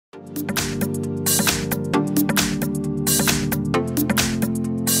Welcome,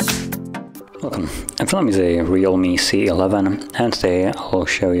 REALME is a REALME C11, and today I'll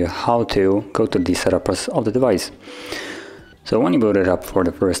show you how to go through the setup process of the device. So when you boot it up for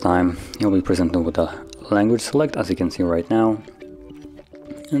the first time, you'll be presented with a language select, as you can see right now,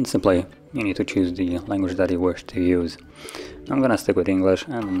 and simply you need to choose the language that you wish to use. I'm gonna stick with English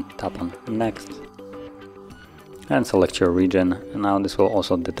and tap on next and select your region, and now this will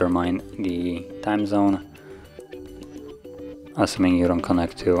also determine the time zone, assuming you don't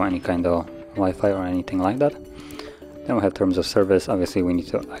connect to any kind of Wi-Fi or anything like that. Then we have terms of service. Obviously we need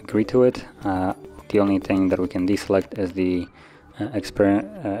to agree to it. The only thing that we can deselect is the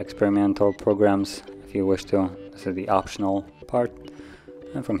experimental programs, if you wish to. This is the optional part,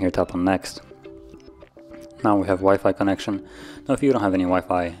 and from here tap on next. Now we have Wi-Fi connection. Now if you don't have any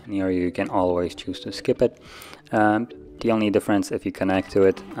Wi-Fi near you, you can always choose to skip it. The only difference if you connect to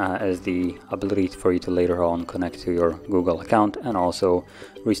it is the ability for you to later on connect to your Google account and also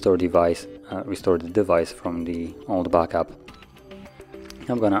restore the device from the old backup.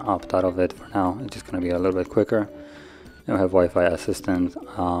 I'm gonna opt out of it for now. It's just gonna be a little bit quicker. Then we have Wi-Fi assistant,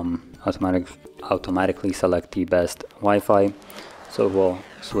 automatically select the best Wi-Fi. So it will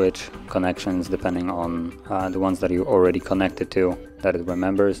switch connections depending on the ones that you already connected to, that it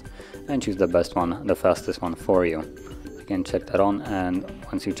remembers, and choose the best one, the fastest one for you. You can check that on, and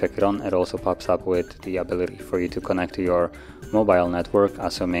once you check it on, it also pops up with the ability for you to connect to your mobile network,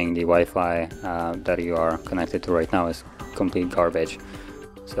 assuming the Wi-Fi that you are connected to right now is complete garbage.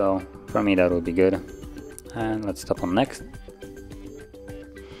 So for me that would be good. And let's tap on next.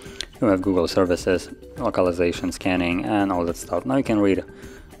 You have Google services, localization, scanning, and all that stuff. Now you can read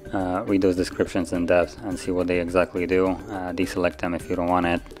those descriptions in depth and see what they exactly do. Deselect them if you don't want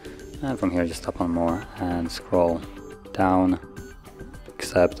it. And from here just tap on more and scroll down,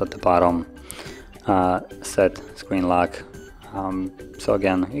 accept at the bottom, set screen lock. So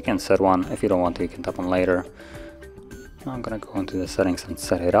again, you can set one. If you don't want to, you can tap on later. I'm gonna go into the settings and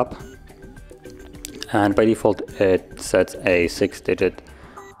set it up. And by default it sets a 6-digit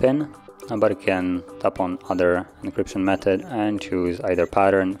PIN, but you can tap on other encryption method and choose either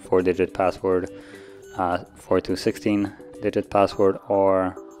pattern, 4-digit password, 4 to 16-digit password,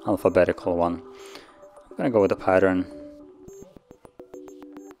 or alphabetical one. I'm gonna go with the pattern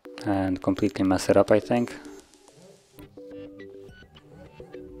and completely mess it up, I think.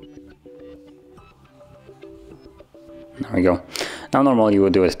 There we go. Now normally you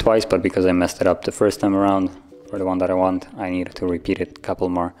would do it twice, but because I messed it up the first time around for the one that I want, I need to repeat it a couple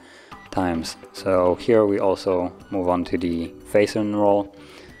more times. So here we also move on to the face enroll.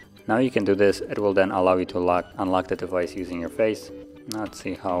 Now you can do this. It will then allow you to unlock the device using your face. Now let's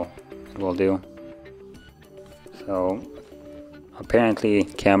see how it will do. So apparently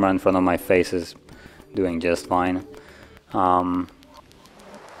camera in front of my face is doing just fine. Turn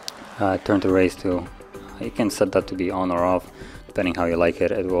to raise to, you can set that to be on or off depending how you like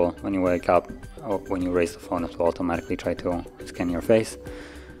it. It will, when you wake up or when you raise the phone, it will automatically try to scan your face.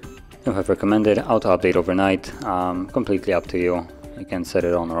 You have recommended auto update overnight, completely up to you. You can set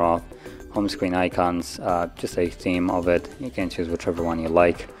it on or off. Home screen icons, just a theme of it. You can choose whichever one you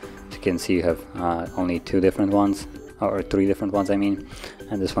like. As you can see, you have only 2 different ones, or 3 different ones I mean,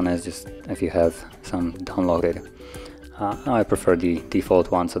 and this one is just if you have some downloaded. Now I prefer the default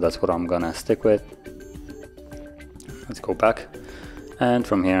one, so that's what I'm gonna stick with. Let's go back, and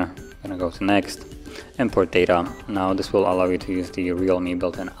from here I'm gonna go to next. Import data. Now this will allow you to use the REALME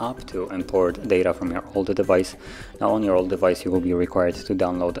built-in app to import data from your older device. Now on your old device you will be required to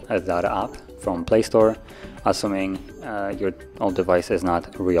download that app from Play Store, assuming your old device is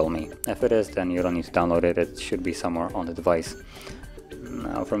not REALME. If it is, then you don't need to download it. It should be somewhere on the device.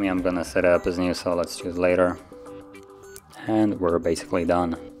 Now for me, I'm gonna set it up as new, so let's choose later. And we're basically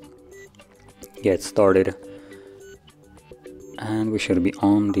done. Get started. And we should be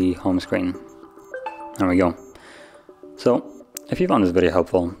on the home screen. There we go. So if you found this video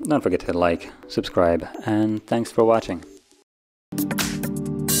helpful, don't forget to like, subscribe, and thanks for watching.